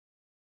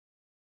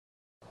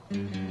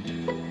Thank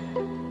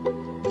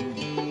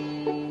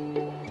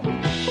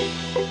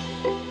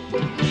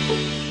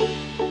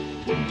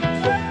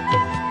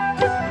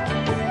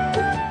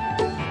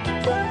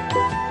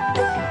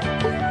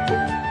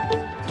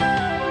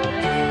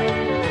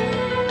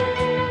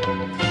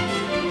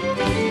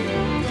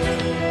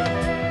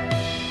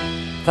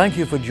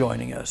you for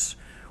joining us.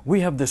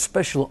 We have the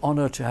special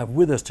honor to have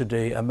with us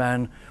today a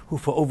man who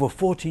for over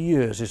 40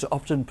 years is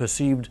often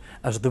perceived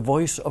as the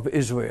voice of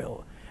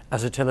Israel.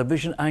 As a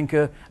television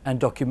anchor and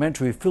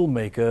documentary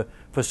filmmaker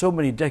for so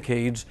many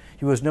decades,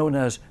 he was known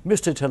as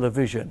Mr.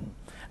 Television.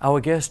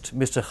 Our guest,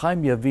 Mr.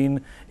 Haim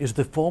Yavin, is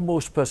the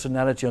foremost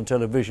personality on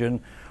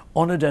television,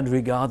 honored and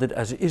regarded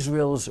as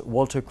Israel's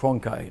Walther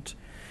Cronkite.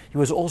 He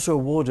was also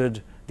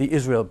awarded the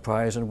Israel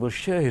Prize and will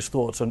share his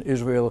thoughts on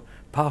Israel,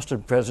 past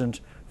and present,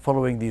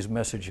 following these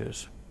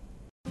messages.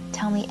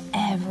 Tell me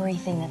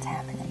everything that's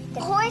happening.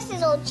 The horse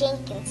is old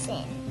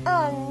Jenkinson.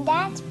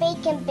 That's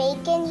Bacon.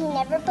 He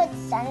never puts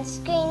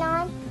sunscreen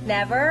on.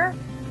 Never?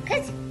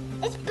 'Cause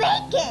it's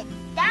Bacon.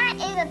 That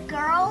is a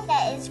girl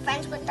that is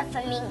friends with the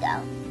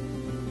flamingo.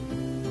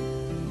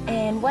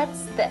 And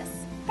what's this?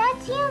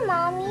 That's you,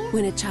 Mommy.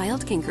 When a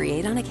child can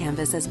create on a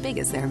canvas as big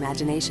as their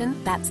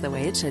imagination, that's the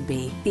way it should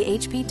be. The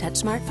HP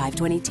TouchSmart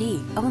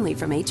 520T, only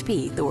from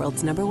HP, the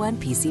world's #1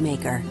 PC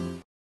maker.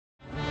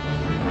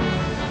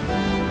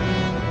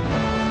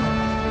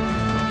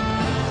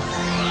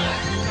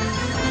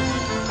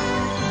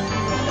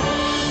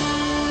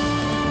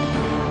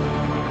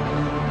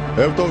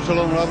 ערב טוב,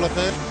 שלום רב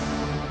לכם.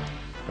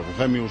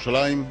 כולכם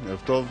מירושלים,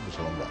 ערב טוב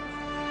ושלום רב.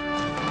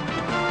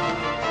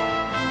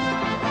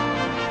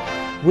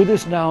 With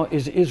us now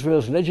is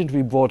Israel's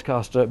legendary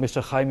broadcaster,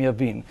 Mr. Haim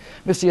Yavin.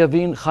 Mr.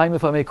 Yavin, Haim,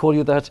 if I may call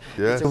you that,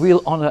 yes. It's a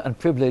real honor and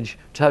privilege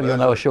to have you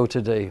on our show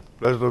today.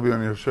 Pleasure to be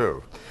on your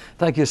show.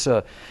 Thank you,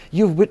 sir.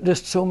 You've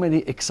witnessed so many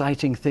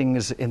exciting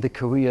things in the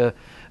career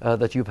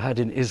that you've had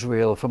in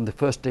Israel from the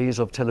first days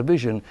of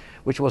television,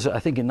 which was, I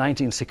think, in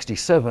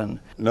 1967.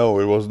 No,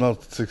 it was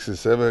not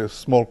 67, a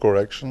small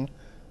correction,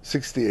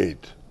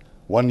 68.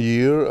 1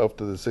 year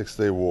after the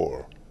Six-Day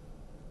War.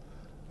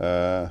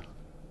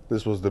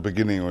 This was the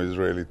beginning of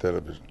Israeli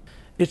television.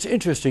 It's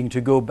interesting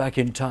to go back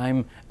in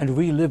time and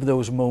relive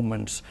those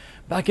moments.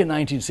 Back in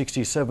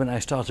 1967, I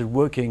started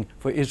working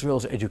for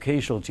Israel's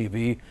educational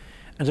TV,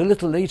 and a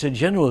little later,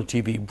 general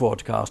TV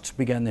broadcasts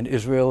began in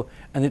Israel,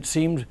 and it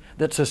seemed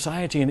that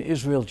society in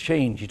Israel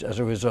changed as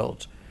a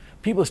result.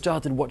 People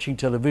started watching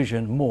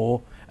television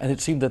more, and it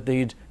seemed that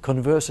they'd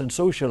converse and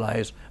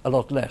socialize a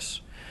lot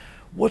less.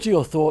 What are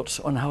your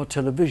thoughts on how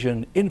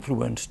television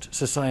influenced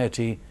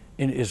society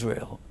in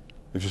Israel?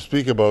 If you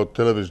speak about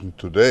television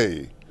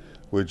today,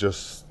 we're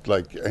just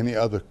like any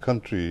other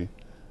country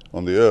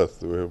on the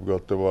earth. We have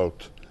got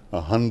about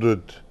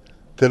 100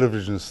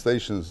 television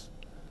stations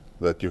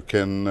that you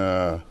can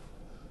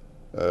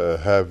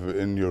have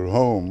in your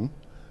home.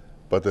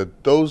 But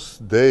at those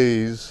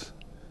days,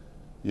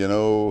 you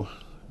know,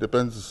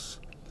 depends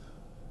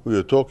who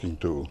you're talking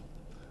to.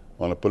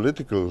 On a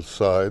political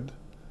side,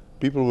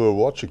 people were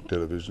watching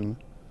television,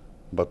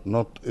 but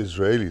not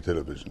Israeli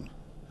television.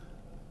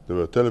 There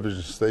were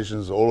television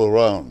stations all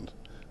around.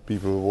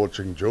 People were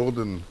watching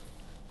Jordan,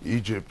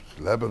 Egypt,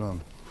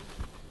 Lebanon.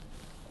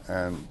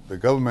 And the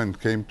government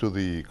came to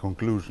the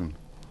conclusion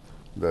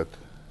that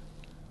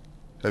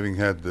having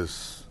had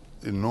this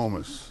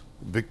enormous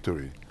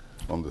victory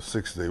on the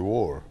Six-Day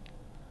War,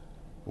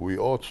 we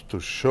ought to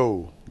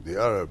show the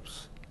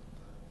Arabs,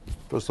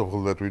 first of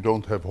all, that we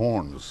don't have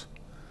horns,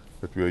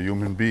 that we are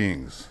human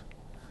beings,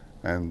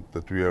 and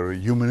that we are a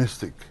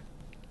humanistic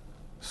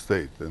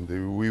state, and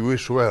we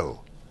wish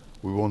well.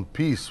 We want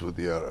peace with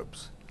the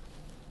Arabs,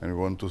 and we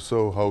want to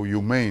show how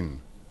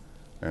humane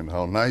and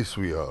how nice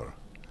we are.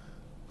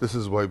 This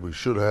is why we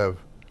should have,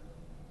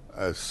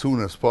 as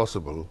soon as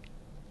possible,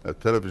 a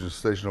television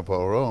station of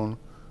our own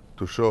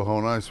to show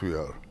how nice we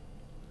are.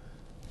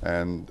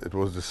 And it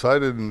was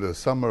decided in the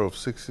summer of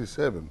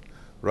 '67,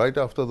 right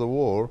after the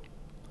war,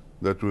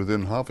 that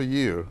within half a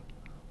year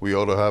we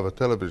ought to have a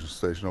television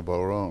station of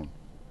our own,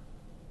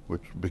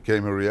 which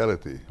became a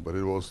reality, but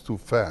it was too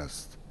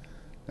fast.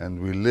 And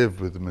we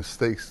lived with the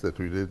mistakes that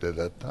we did at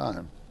that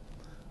time,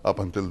 up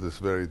until this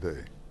very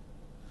day.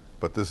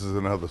 But this is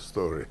another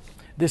story.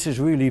 This is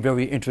really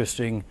very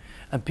interesting,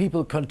 and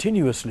people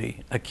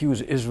continuously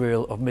accuse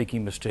Israel of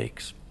making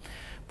mistakes.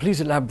 Please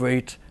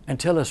elaborate and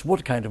tell us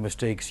what kind of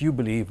mistakes you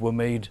believe were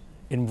made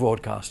in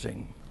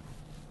broadcasting.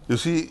 You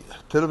see,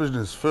 television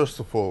is first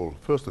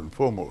and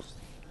foremost,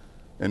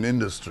 an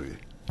industry.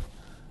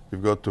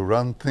 You've got to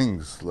run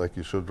things like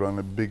you should run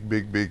a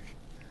big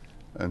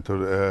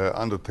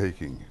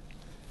undertaking.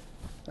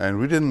 And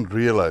we didn't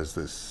realize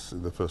this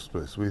in the first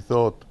place. We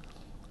thought,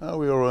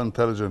 we are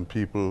intelligent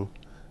people,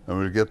 and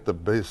we'll get the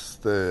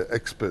best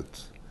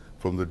experts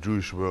from the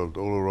Jewish world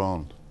all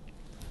around.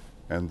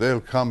 And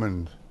they'll come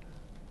and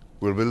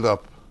we'll build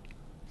up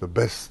the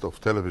best of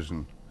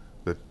television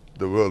that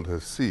the world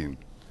has seen.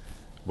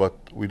 But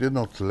we did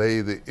not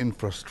lay the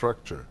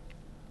infrastructure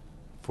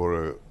for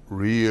a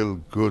real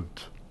good,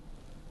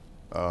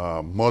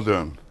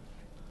 modern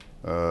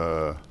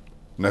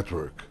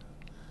network.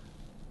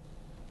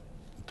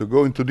 To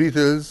go into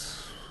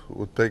details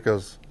would take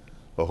us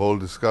a whole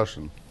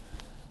discussion,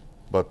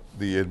 but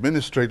the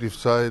administrative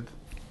side,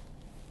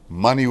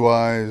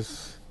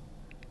 money-wise,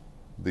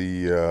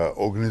 the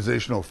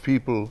organization of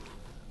people,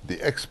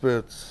 the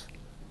experts,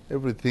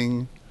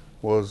 everything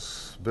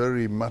was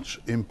very much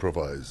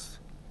improvised.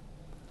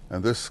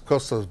 And this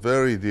cost us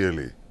very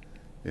dearly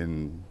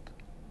in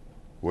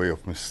way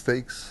of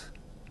mistakes,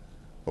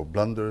 of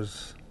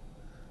blunders,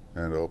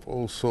 and of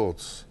all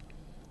sorts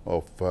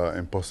of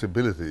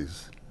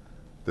impossibilities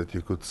that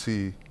you could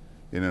see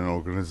in an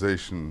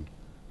organization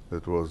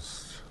that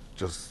was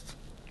just,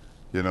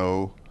 you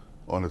know,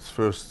 on its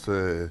first,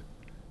 in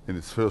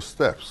its first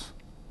steps.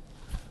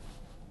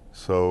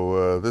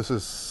 So this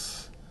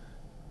is,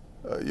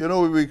 you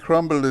know, we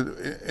crumbled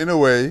it. In a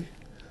way,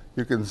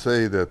 you can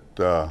say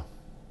that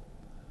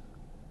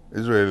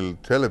Israeli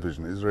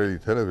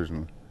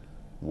television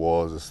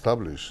was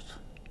established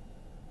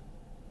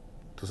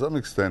to some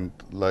extent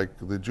like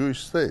the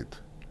Jewish state.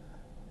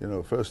 You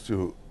know, first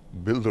you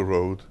build a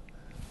road,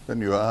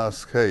 then you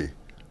ask, hey,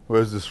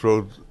 where's this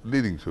road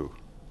leading to?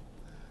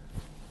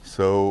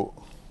 So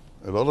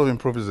a lot of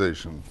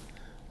improvisation,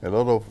 a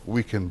lot of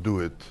we can do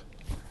it,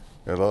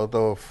 a lot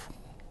of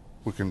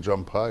we can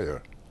jump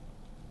higher.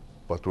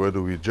 But where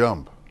do we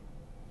jump?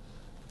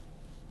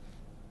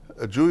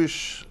 A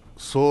Jewish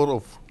sort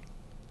of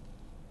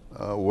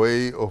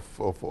way of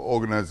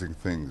organizing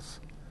things,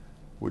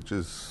 which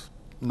is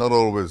not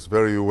always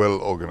very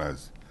well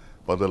organized,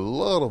 but a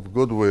lot of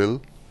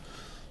goodwill,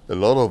 a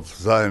lot of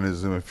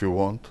Zionism, if you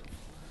want,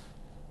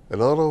 a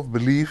lot of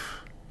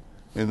belief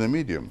in the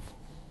medium.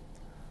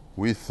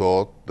 We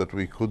thought that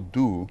we could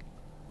do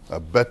a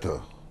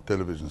better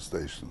television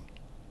station.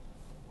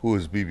 Who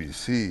is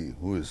BBC?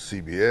 Who is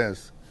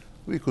CBS?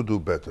 We could do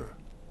better,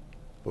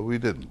 but we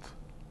didn't.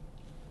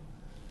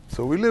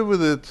 So we live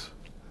with it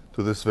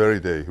to this very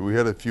day. We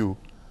had a few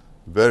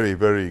very,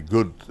 very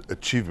good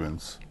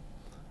achievements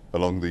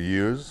along the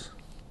years,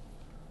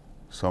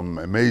 some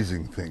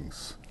amazing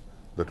things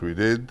that we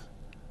did,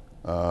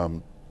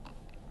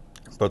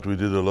 but we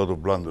did a lot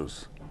of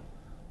blunders.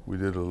 We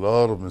did a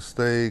lot of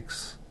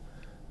mistakes,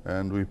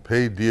 and we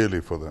paid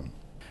dearly for them.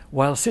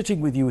 While sitting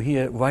with you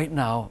here right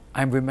now,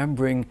 I'm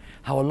remembering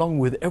how, along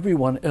with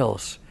everyone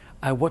else,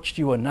 I watched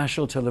you on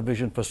national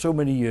television for so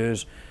many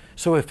years,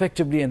 so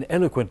effectively and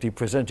eloquently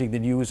presenting the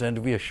news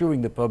and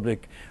reassuring the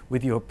public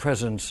with your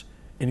presence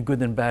in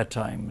good and bad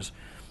times.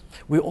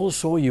 We all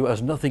saw you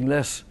as nothing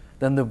less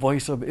than the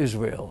voice of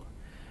Israel.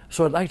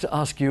 So I'd like to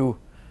ask you,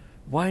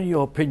 why, in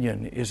your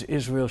opinion, is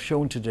Israel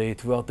shown today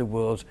throughout the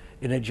world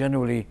in a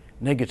generally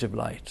negative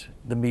light,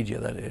 the media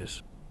that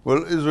is?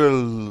 Well,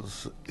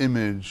 Israel's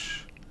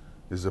image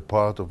is a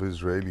part of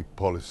Israeli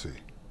policy,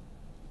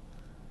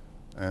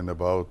 and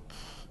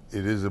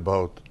it is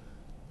about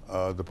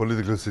the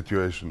political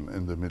situation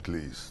in the Middle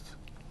East.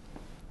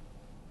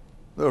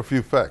 There are a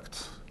few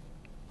facts.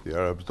 The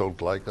Arabs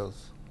don't like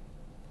us.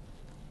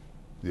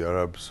 The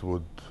Arabs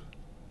would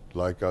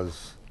like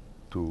us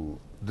to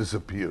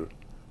disappear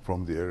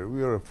from the area.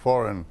 We are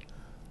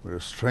we're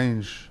a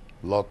strange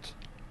lot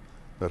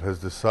that has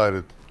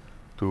decided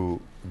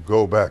to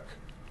go back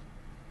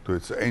to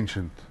its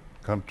ancient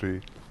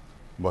country.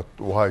 But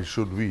why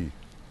should we,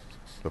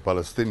 the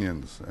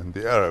Palestinians and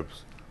the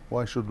Arabs,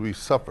 why should we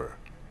suffer?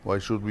 Why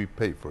should we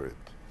pay for it?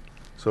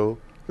 So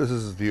this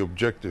is the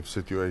objective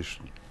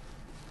situation.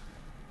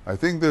 I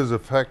think there's a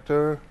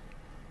factor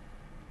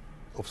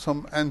of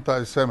some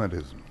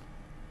anti-Semitism.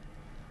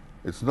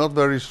 It's not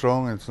very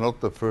strong. It's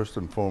not the first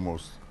and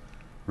foremost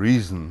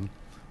reason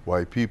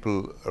why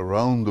people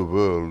around the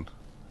world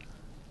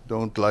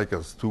don't like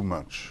us too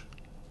much.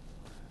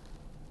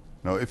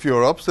 Now, if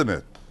you're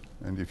obstinate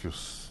and if you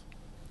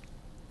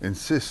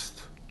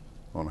insist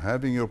on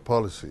having your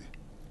policy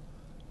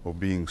of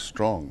being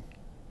strong,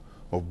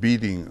 of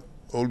beating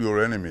all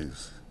your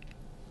enemies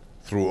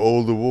through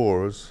all the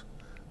wars,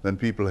 then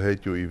people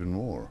hate you even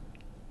more.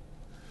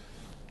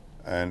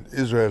 And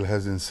Israel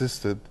has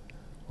insisted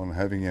on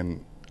having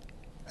an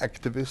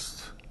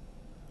activist.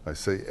 I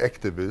say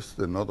activist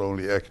and not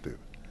only active.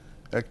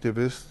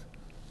 Activist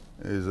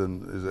is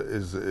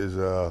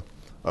a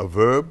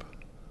verb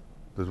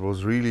that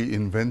was really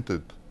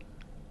invented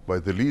by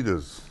the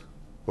leaders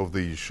of the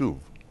Yishuv,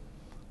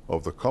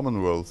 of the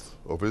Commonwealth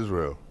of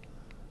Israel,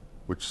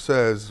 which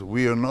says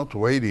we are not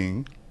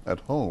waiting at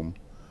home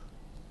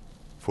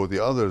for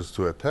the others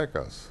to attack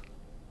us,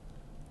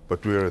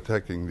 but we are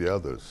attacking the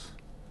others.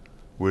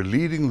 We're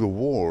leading the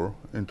war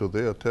into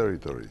their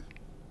territory.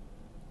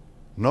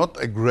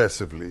 Not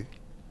aggressively,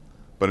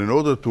 but in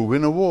order to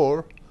win a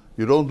war,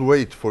 you don't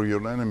wait for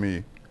your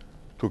enemy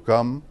to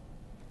come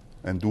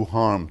and do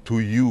harm to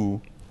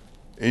you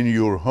in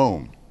your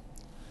home.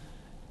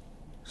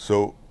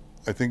 So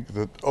I think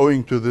that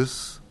owing to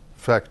this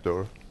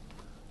factor,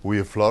 we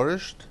have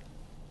flourished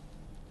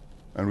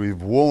and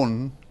we've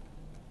won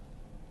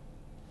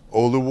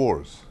all the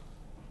wars.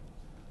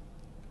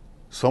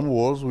 Some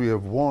wars we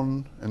have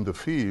won in the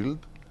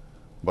field,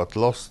 but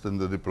lost in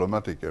the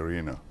diplomatic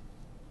arena.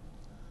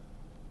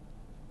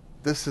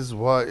 this is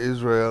why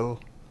Israel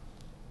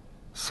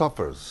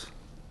suffers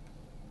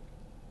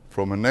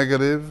from a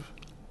negative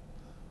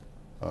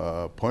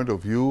point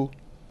of view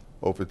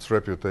of its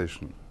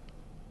reputation.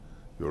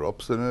 You're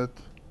obstinate,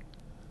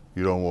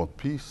 you don't want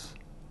peace,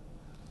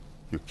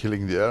 you're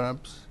killing the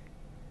Arabs,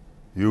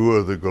 you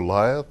are the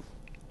Goliath,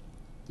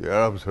 the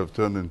Arabs have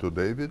turned into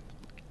David.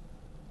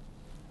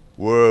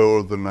 Where are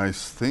all the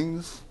nice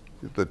things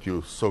that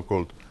you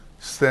so-called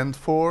stand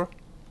for?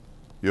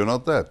 You're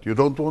not that. You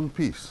don't want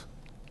peace.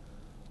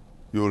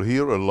 You'll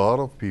hear a lot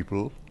of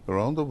people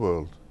around the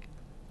world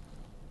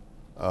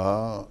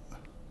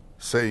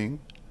saying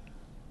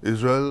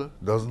Israel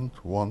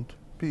doesn't want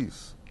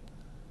peace.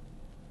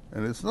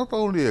 And it's not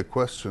only a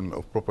question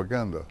of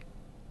propaganda,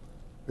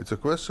 it's a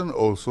question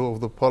also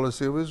of the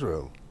policy of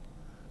Israel.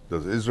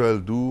 Does Israel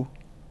do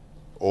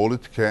all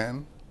it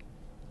can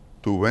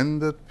to win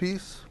that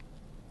peace?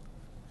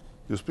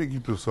 You're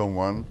speaking to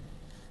someone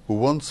who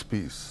wants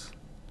peace,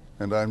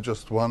 and I'm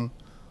just one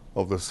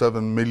of the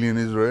 7 million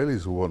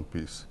Israelis who want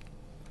peace.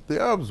 The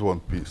Arabs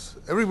want peace.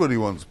 Everybody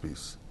wants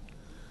peace.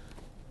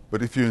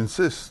 But if you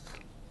insist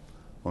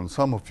on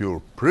some of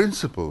your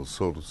principles,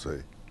 so to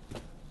say,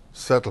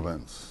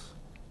 settlements,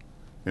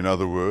 in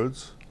other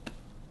words,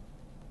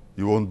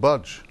 you won't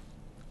budge.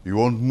 You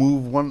won't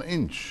move 1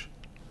 inch.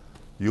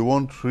 You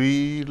won't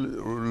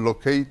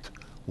relocate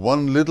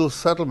one little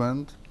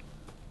settlement,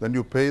 then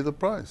you pay the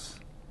price.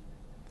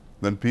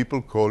 Then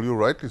people call you,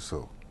 rightly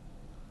so,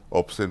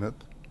 obstinate,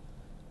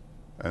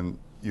 and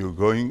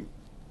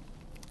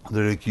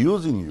they're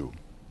accusing you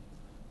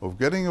of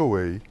getting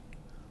away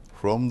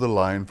from the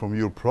line, from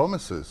your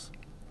promises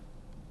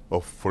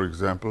of, for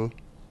example,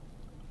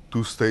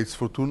 2 states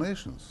for 2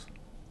 nations.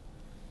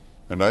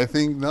 And I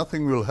think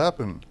nothing will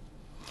happen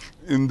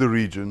in the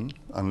region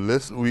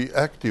unless we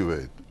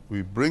activate,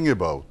 we bring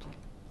about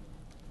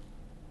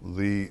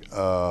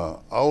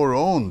our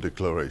own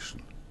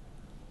declaration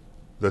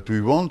that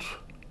we want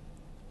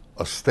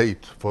a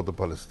state for the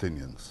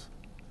Palestinians.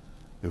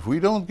 If we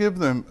don't give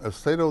them a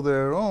state of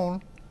their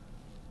own,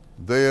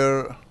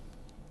 their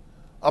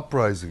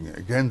uprising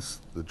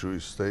against the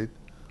Jewish state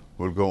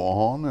will go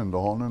on and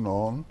on and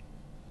on,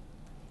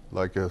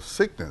 like a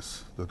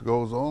sickness that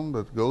goes on,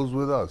 that goes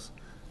with us.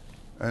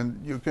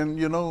 And you can,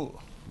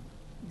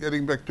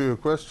 getting back to your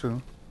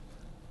question,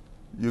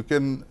 you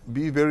can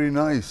be very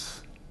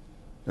nice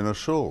in a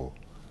show.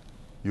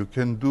 You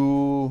can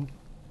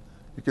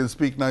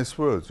speak nice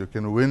words. You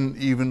can win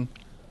even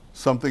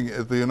something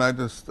at the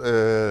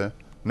United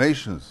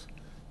Nations.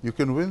 You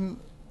can win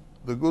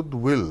the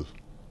goodwill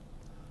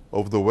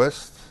of the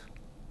West,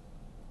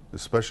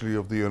 especially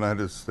of the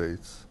United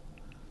States.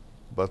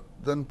 But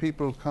then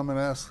people come and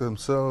ask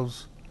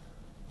themselves,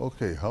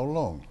 okay, how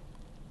long?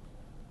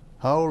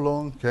 How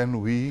long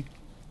can we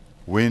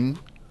win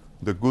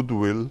the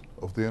goodwill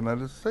of the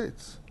United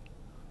States,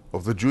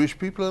 of the Jewish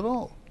people at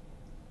all?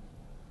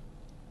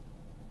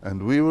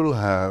 And we will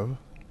have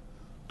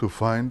to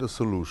find a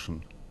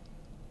solution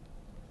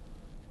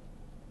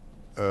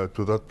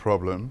to that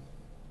problem,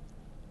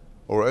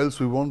 or else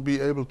we won't be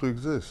able to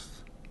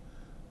exist.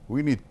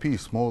 We need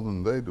peace more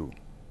than they do.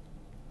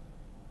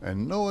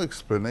 And no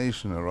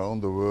explanation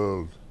around the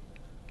world,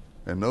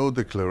 and no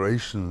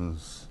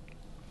declarations,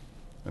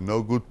 and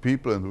no good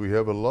people, and we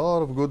have a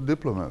lot of good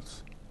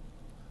diplomats.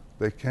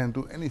 They can't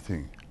do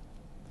anything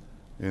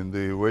in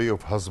the way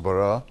of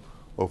hasbara,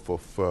 of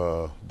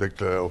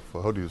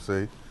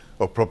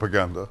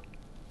propaganda.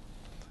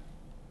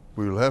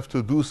 We will have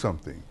to do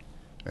something,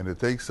 and it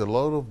takes a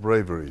lot of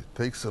bravery, it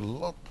takes a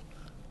lot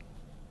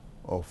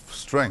of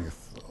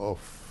strength, of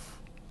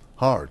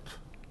heart,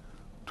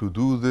 to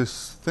do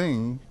this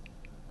thing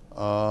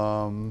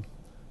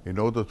in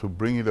order to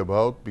bring it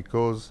about,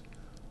 because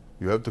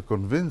you have to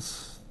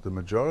convince the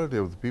majority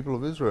of the people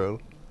of Israel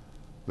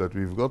that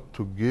we've got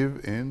to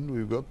give in,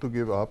 we've got to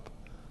give up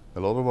a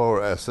lot of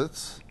our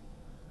assets,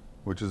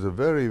 which is a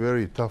very,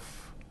 very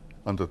tough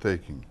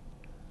undertaking.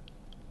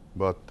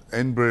 But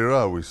en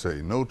breira, we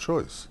say, no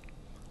choice.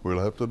 We'll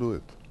have to do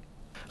it.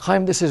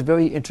 Haim, this is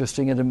very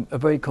interesting and a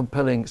very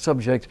compelling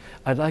subject.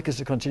 I'd like us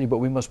to continue, but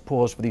we must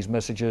pause for these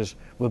messages.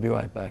 We'll be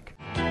right back.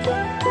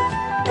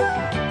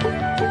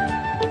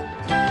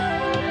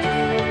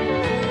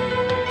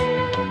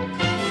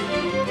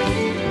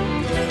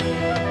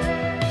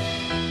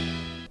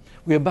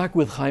 We are back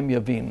with Haim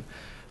Yavin.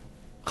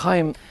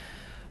 Haim,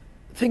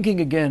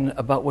 thinking again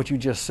about what you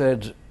just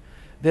said,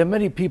 there are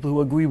many people who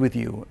agree with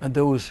you and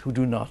those who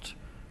do not.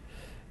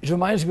 It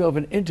reminds me of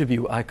an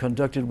interview I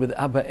conducted with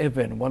Abba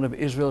Eban, one of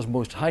Israel's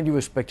most highly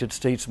respected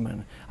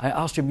statesmen. I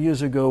asked him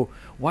years ago,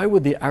 why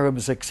would the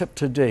Arabs accept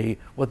today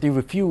what they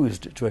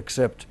refused to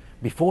accept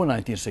before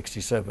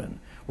 1967,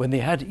 when they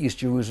had East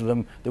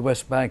Jerusalem, the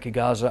West Bank,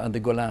 Gaza, and the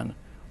Golan?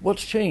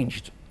 What's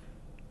changed?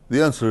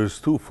 The answer is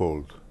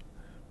twofold.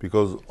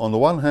 Because on the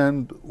one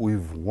hand,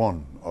 we've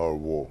won our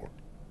war.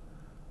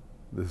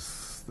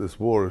 This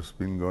war has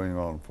been going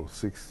on for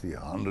 60,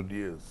 100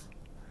 years.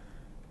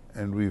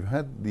 And we've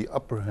had the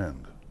upper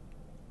hand.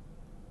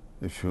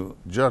 If you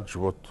judge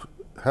what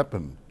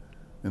happened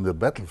in the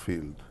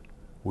battlefield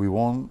We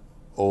won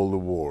all the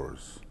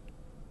wars.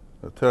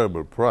 A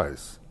terrible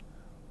price.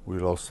 We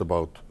lost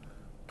about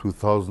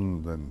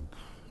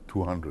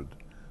 2,200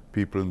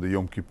 people in the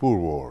Yom Kippur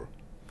War,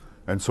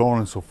 and so on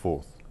and so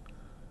forth.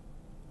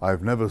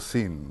 I've never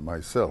seen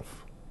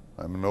myself,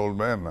 I'm an old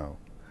man now,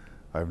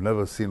 I've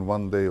never seen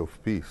one day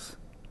of peace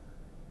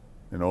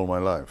in all my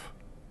life.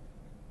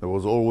 There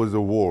was always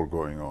a war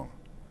going on.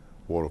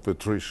 War of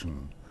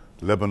attrition,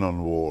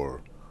 Lebanon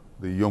War,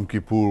 the Yom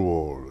Kippur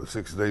War, the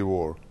Six-Day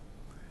War.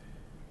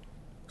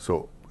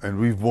 So, and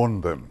we've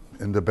won them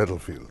in the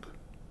battlefield.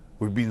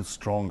 We've been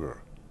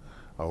stronger.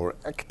 Our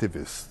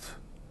activist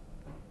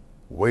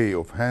way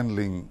of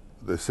handling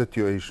the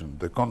situation,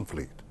 the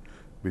conflict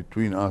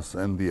between us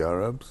and the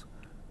Arabs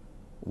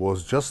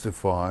was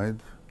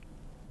justified,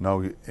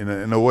 now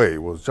in a way,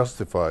 was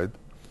justified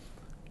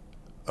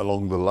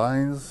along the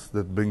lines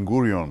that Ben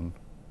Gurion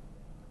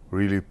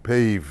really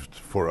paved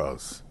for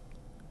us.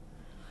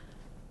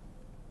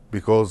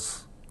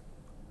 Because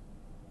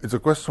it's a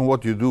question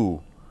what you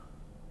do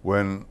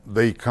when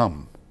they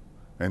come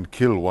and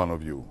kill one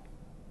of you.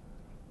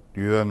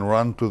 Do you then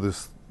run to the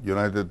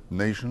United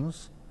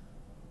Nations,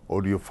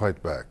 or do you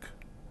fight back?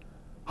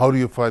 How do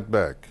you fight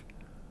back?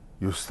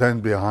 You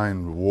stand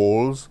behind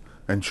walls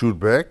and shoot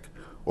back,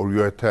 or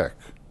you attack?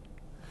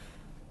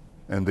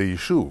 And the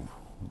Yishuv,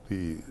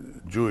 the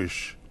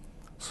Jewish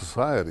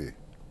society,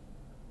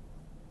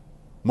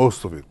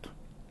 most of it,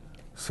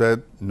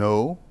 said,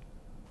 no,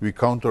 we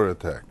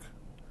counterattack.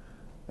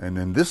 And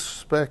in this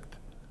respect,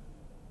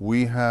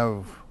 we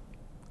have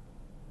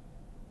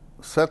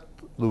set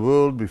the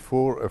world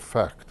before a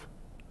fact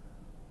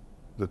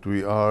that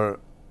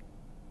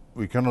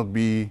we cannot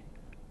be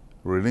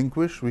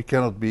relinquished, we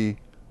cannot be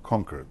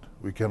conquered,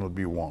 we cannot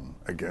be won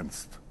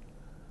against.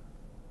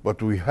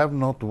 But we have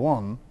not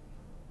won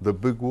the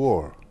big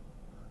war.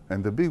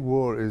 And the big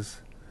war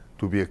is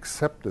to be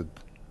accepted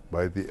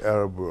by the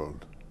Arab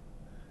world.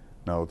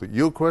 Now,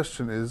 your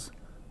question is,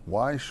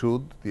 why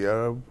should the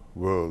Arab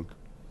world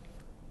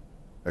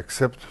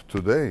accept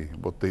today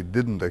what they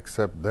didn't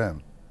accept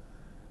then?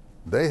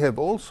 They have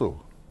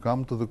also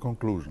come to the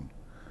conclusion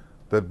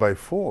that by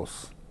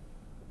force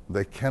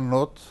they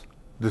cannot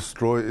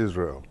destroy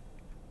Israel.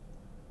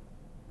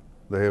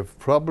 They have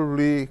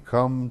probably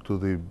come to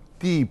the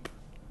deep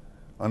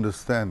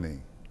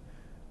understanding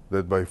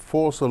that by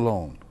force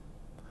alone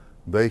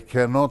they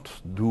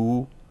cannot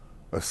do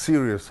a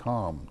serious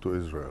harm to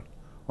Israel.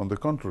 On the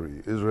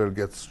contrary, Israel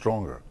gets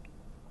stronger.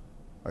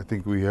 I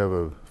think we have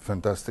a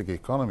fantastic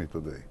economy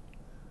today.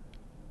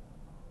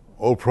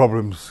 All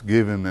problems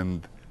given,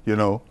 and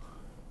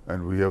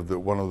and we have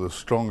one of the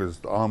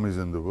strongest armies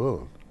in the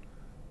world,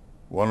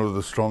 one of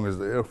the strongest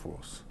Air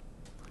Force.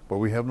 But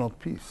we have not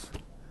peace.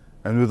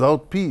 And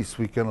without peace,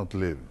 we cannot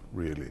live,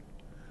 really.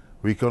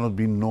 We cannot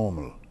be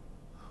normal.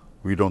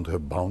 We don't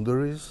have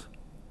boundaries.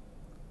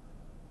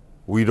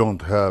 We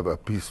don't have a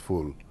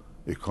peaceful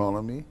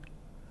economy.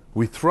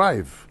 We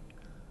thrive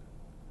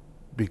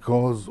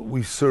because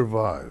we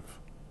survive.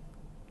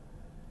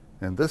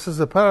 And this is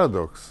a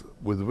paradox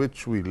with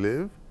which we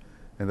live,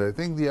 and I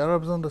think the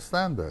Arabs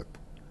understand that.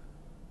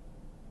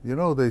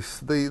 They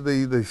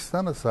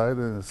stand aside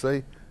and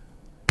say,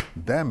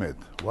 damn it,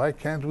 why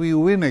can't we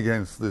win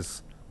against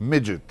this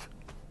midget?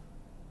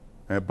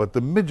 But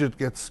the midget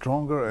gets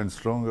stronger and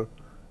stronger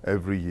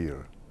every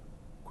year.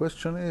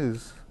 Question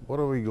is, what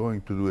are we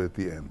going to do at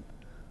the end?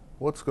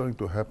 What's going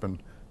to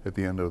happen at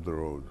the end of the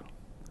road?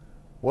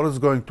 What is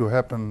going to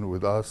happen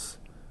with us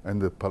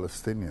and the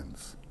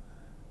Palestinians?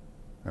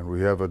 And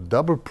we have a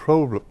double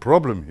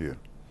problem here.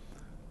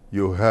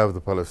 You have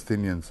the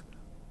Palestinians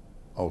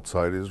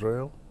outside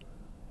Israel.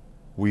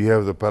 We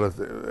have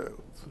the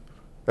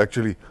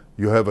actually,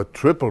 you have a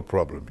triple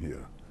problem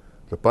here.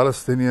 The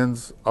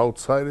Palestinians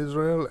outside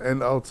Israel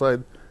and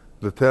outside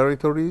the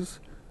territories,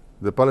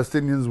 the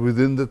Palestinians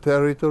within the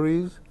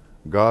territories,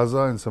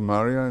 Gaza and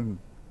Samaria and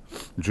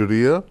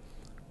Judea,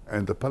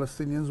 and the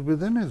Palestinians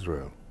within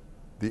Israel,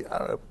 the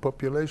Arab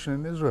population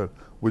in Israel,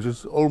 which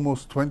is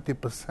almost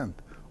 20%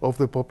 of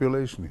the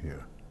population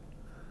here.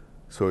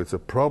 So it's a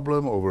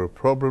problem over a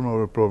problem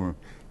over a problem.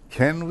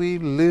 Can we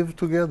live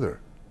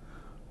together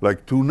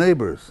like two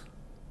neighbors?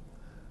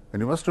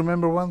 And you must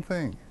remember one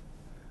thing.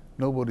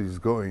 Nobody's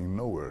going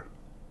nowhere.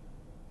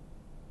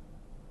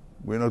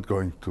 We're not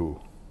going to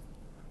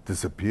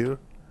disappear.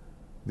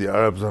 The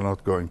Arabs are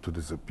not going to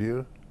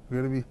disappear.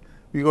 We're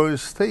going to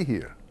stay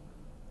here.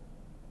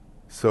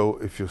 So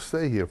if you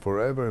stay here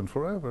forever and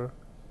forever,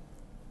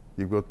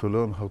 you've got to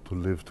learn how to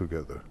live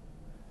together.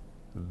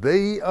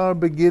 They are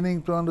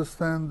beginning to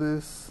understand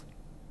this,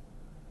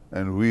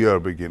 and we are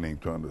beginning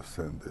to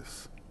understand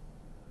this.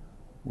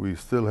 We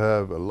still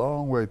have a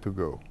long way to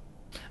go.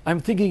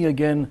 I'm thinking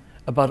again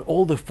about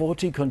all the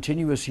 40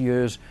 continuous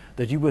years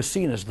that you were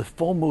seen as the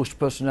foremost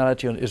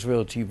personality on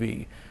Israel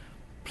TV.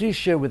 Please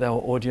share with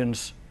our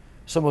audience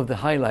some of the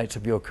highlights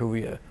of your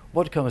career.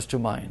 What comes to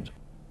mind?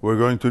 We're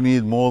going to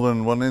need more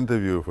than one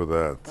interview for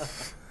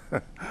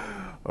that.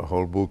 A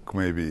whole book,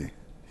 maybe.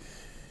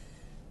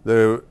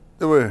 They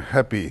were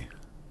happy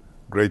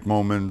great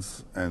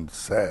moments and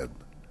sad.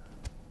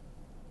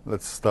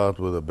 Let's start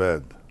with a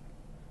bad.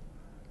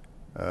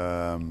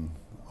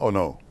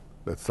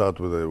 Let's start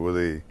with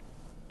a.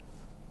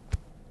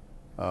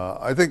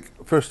 I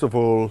think, first of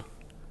all,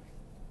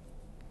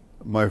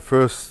 my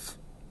first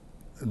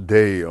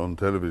day on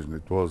television,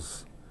 it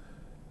was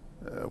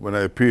when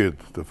I appeared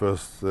the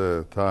first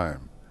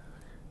time.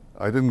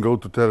 I didn't go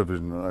to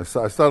television. I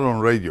started on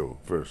radio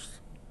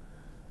first,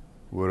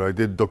 where I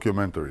did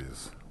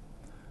documentaries.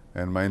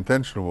 And my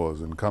intention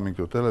was, in coming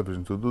to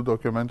television, to do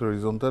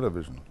documentaries on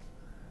television.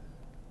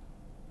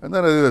 And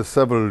then I did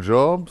several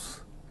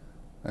jobs,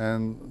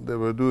 and they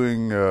were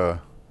doing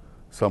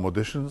some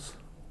auditions.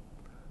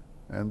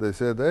 And they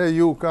said, hey,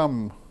 you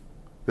come.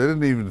 They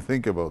didn't even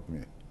think about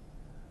me.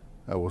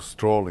 I was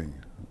strolling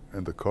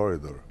in the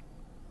corridor,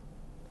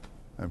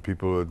 and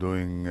people were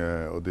doing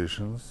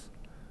auditions.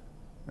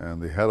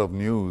 And the head of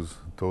news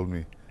told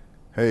me,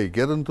 hey,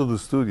 get into the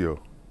studio.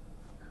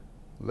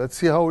 Let's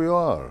see how you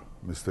are,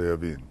 Mr.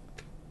 Yavin.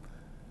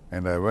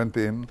 And I went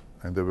in,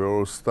 and they were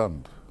all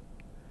stunned.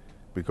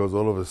 Because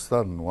all of a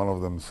sudden, one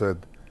of them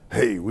said,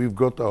 hey, we've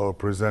got our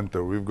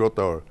presenter, we've got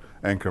our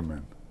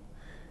anchorman.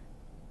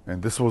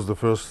 And this was the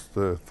first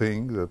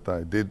thing that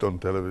I did on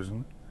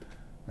television.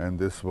 And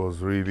this was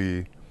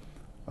really,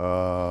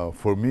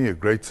 for me, a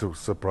great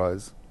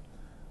surprise.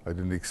 I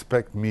didn't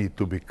expect me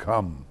to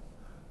become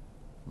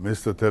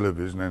Mr.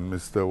 Television and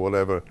Mr.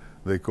 whatever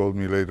they called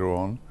me later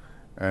on.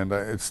 And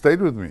it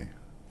stayed with me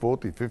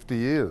 40, 50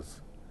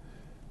 years.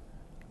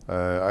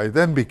 I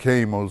then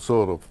became all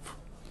sort of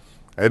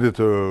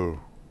editor,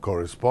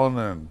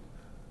 correspondent.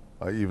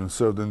 I even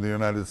served in the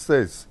United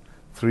States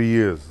 3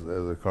 years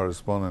as a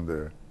correspondent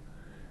there.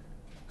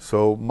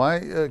 So my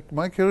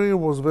career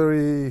was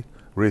very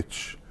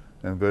rich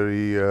and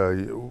very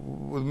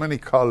with many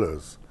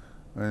colors,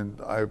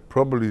 and I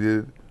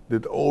probably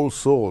did all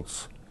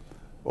sorts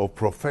of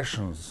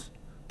professions,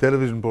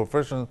 television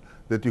professions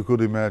that you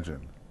could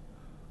imagine.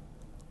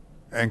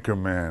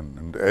 Anchorman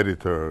and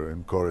editor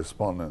and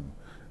correspondent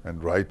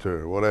and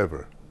writer,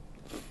 whatever.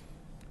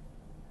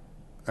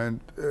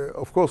 And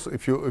of course,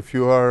 if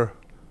you are,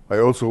 I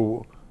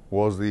also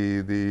was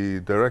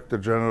the director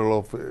general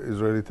of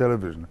Israeli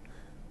television.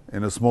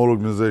 In a small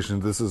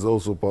organization, this is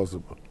also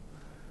possible.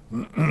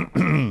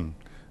 And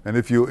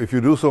if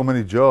you do so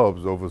many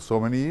jobs over so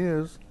many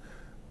years,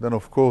 then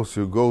of course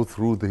you go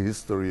through the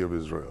history of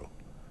Israel.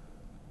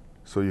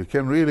 So you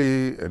can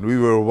really, and we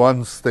were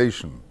one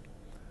station.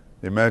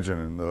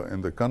 Imagine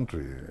in the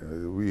country,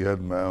 we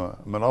had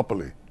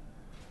monopoly.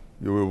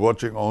 You were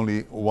watching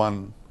only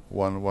one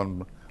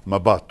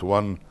mabat,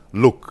 one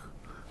look.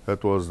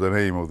 That was the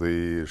name of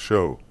the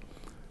show.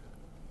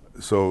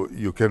 So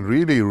you can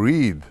really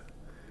read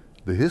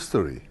the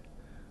history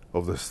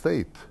of the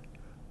state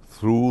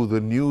through the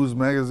news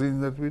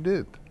magazine that we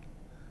did.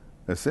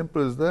 As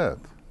simple as that.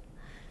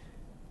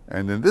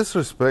 And in this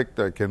respect,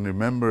 I can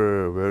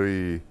remember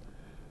very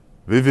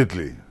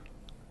vividly,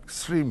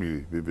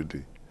 extremely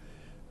vividly,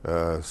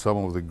 some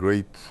of the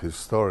great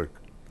historic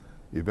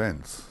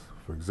events.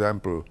 For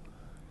example,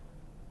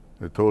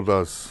 they told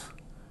us,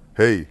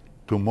 hey,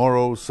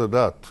 tomorrow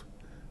Sadat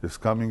is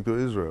coming to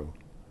Israel.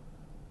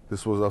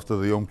 This was after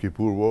the Yom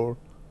Kippur War,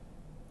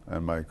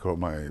 and my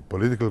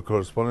political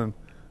correspondent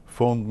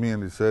phoned me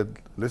and he said,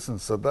 listen,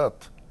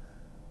 Sadat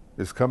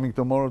is coming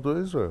tomorrow to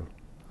Israel.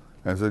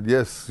 And I said,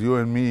 yes, you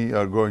and me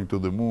are going to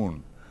the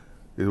moon.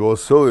 It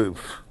was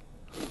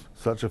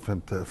such a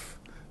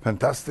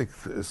fantastic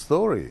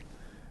story.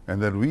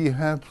 And then we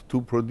had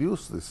to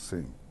produce this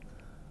thing,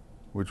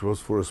 which was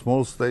for a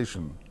small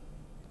station.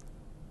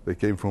 They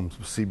came from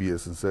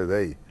CBS and said,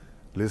 hey,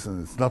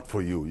 listen, it's not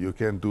for you. You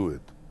can't do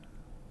it.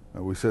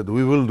 And we said,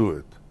 we will do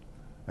it.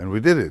 And we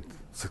did it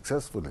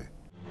successfully.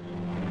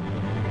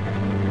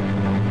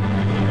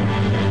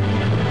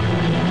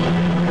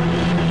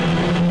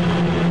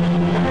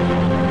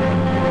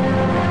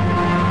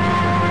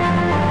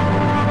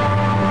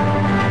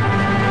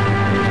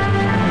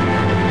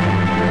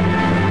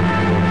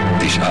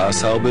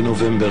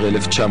 בנובמבר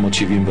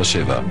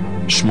 1977,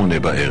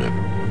 20:00.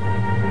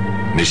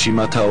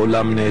 נשימת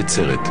העולם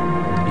נעצרת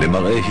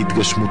למראה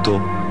התגשמותו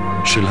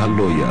של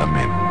הלא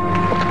יאמן.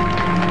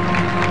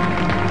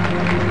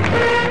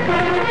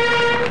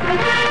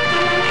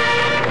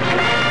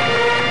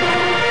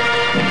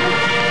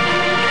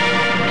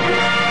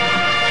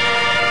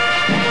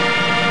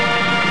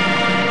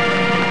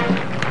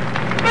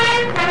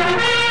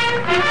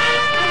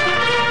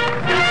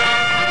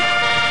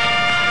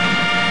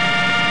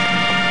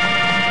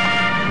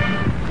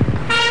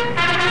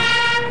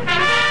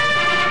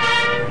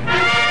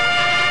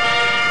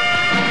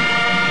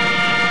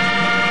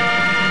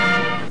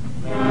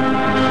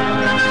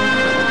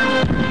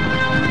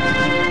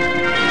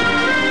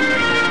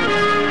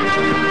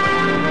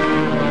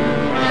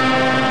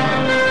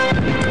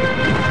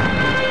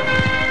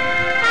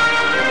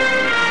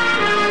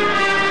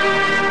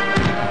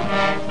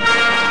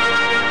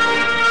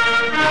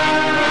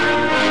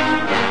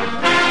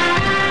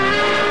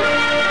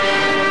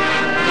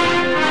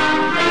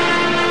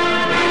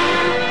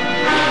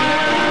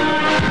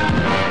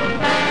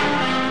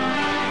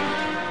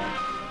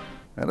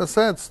 And a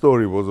sad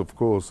story was, of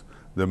course,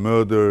 the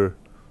murder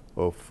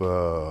of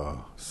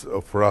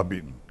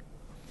Rabin.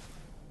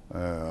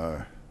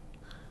 I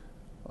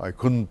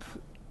couldn't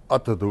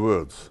utter the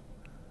words,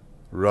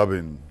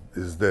 Rabin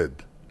is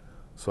dead.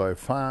 So I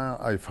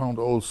found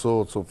all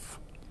sorts of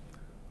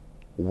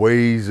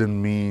ways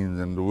and means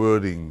and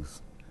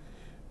wordings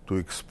to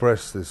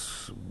express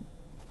this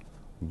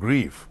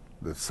grief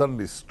that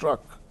suddenly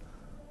struck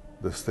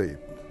the state.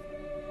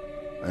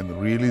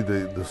 And really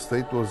the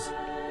state was,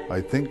 I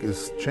think,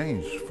 is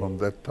changed from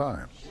that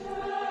time.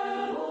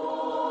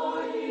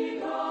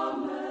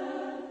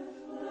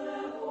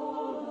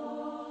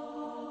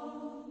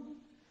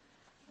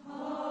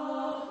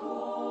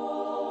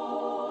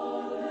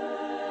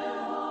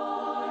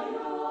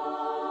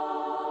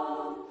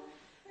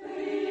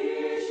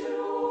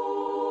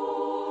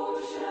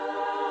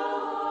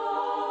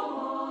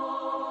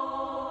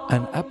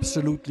 An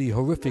absolutely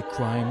horrific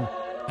crime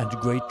and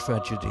great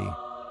tragedy.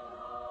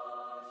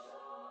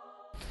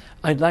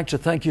 I'd like to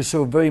thank you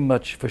so very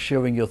much for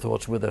sharing your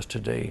thoughts with us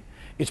today.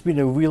 It's been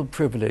a real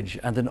privilege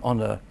and an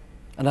honor.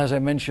 And as I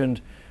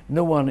mentioned,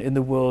 no one in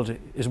the world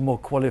is more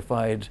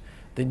qualified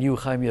than you,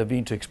 Haim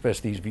Yavin, to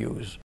express these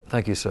views.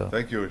 Thank you, sir.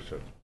 Thank you,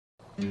 Richard.